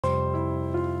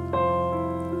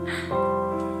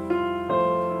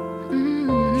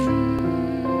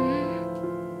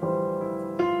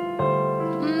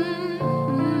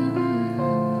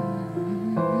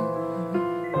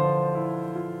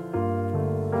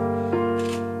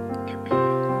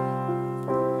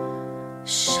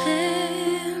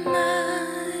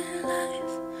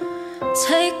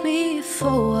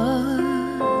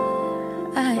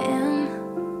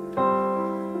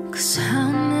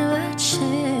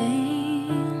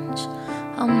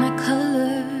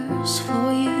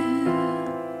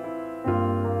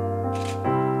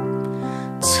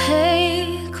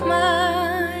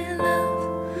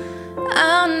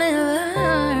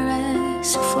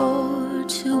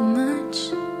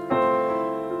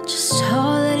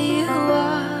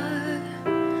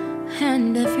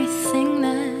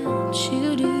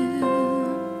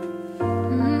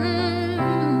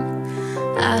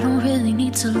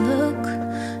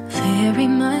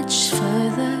much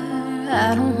further.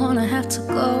 I don't wanna have to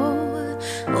go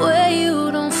where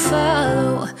you don't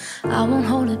follow. I won't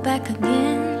hold it back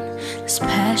again. This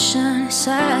passion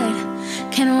inside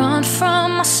can't run from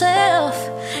myself.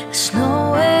 There's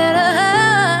nowhere to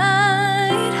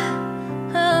hide.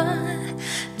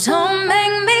 Don't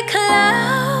make me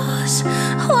close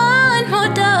one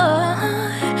more door.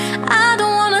 I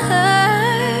don't wanna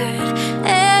hurt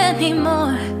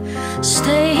anymore.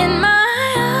 Stay in my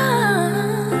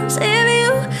arms if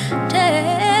you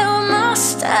dare.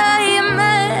 Must I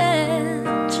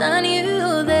imagine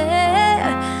you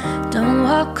there? Don't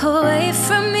walk away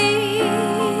from me,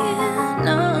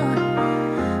 no.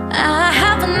 I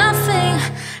have nothing,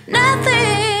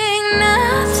 nothing,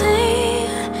 nothing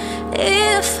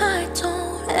if I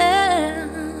don't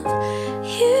have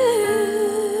you,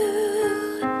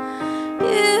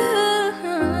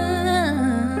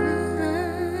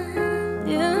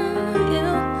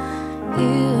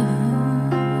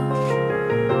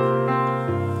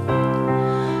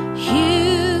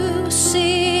 You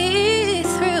see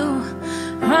through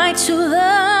right to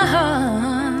the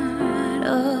heart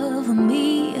of me.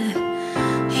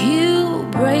 You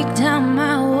break down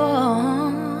my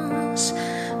walls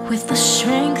with the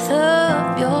strength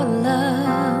of your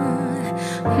love.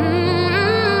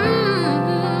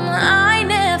 I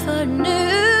never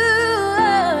knew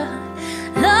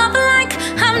love like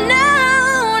I've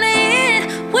known it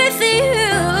with you.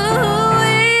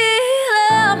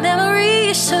 Will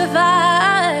memories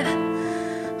survive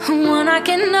when I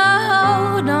can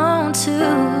hold on to?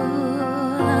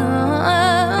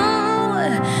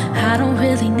 I don't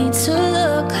really need to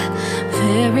look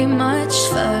very much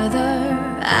further.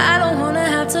 I don't wanna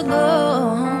have to go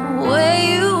where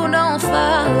you don't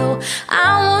follow. I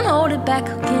won't hold it back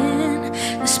again.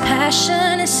 This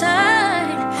passion inside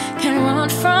can't run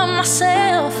from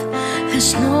myself.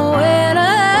 There's nowhere to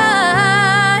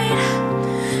hide.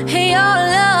 Your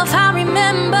love I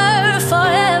remember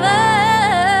forever.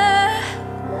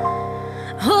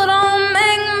 Oh, don't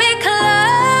make me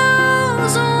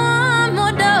close one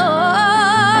more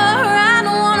door. I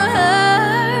don't wanna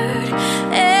hurt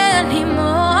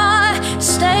anymore.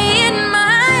 Stay in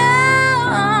my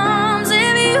arms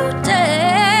if you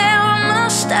dare.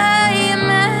 Must I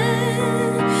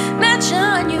imagine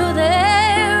you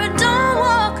there? Don't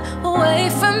walk away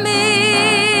from me.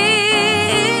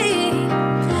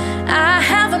 I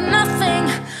have nothing,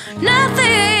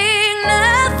 nothing,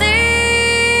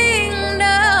 nothing,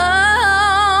 no,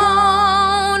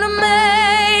 to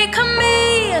make me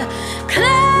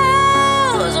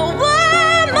close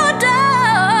one more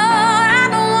door. I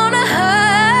don't wanna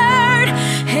hurt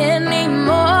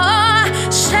anymore.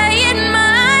 Stay in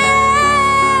my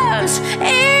arms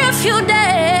if you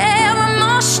dare.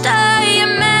 Must I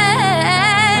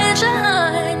imagine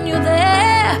you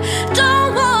there? Don't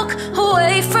walk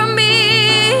away from me.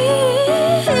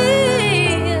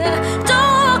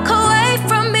 Don't walk away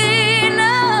from me,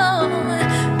 no.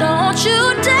 Don't you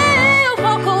dare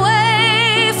walk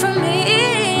away from me.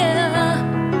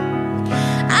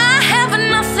 I have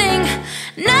nothing,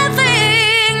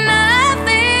 nothing,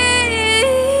 nothing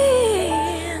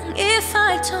if I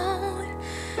don't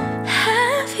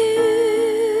have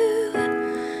you,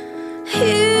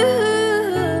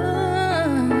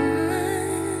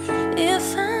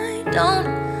 if I don't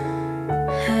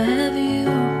have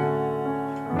you.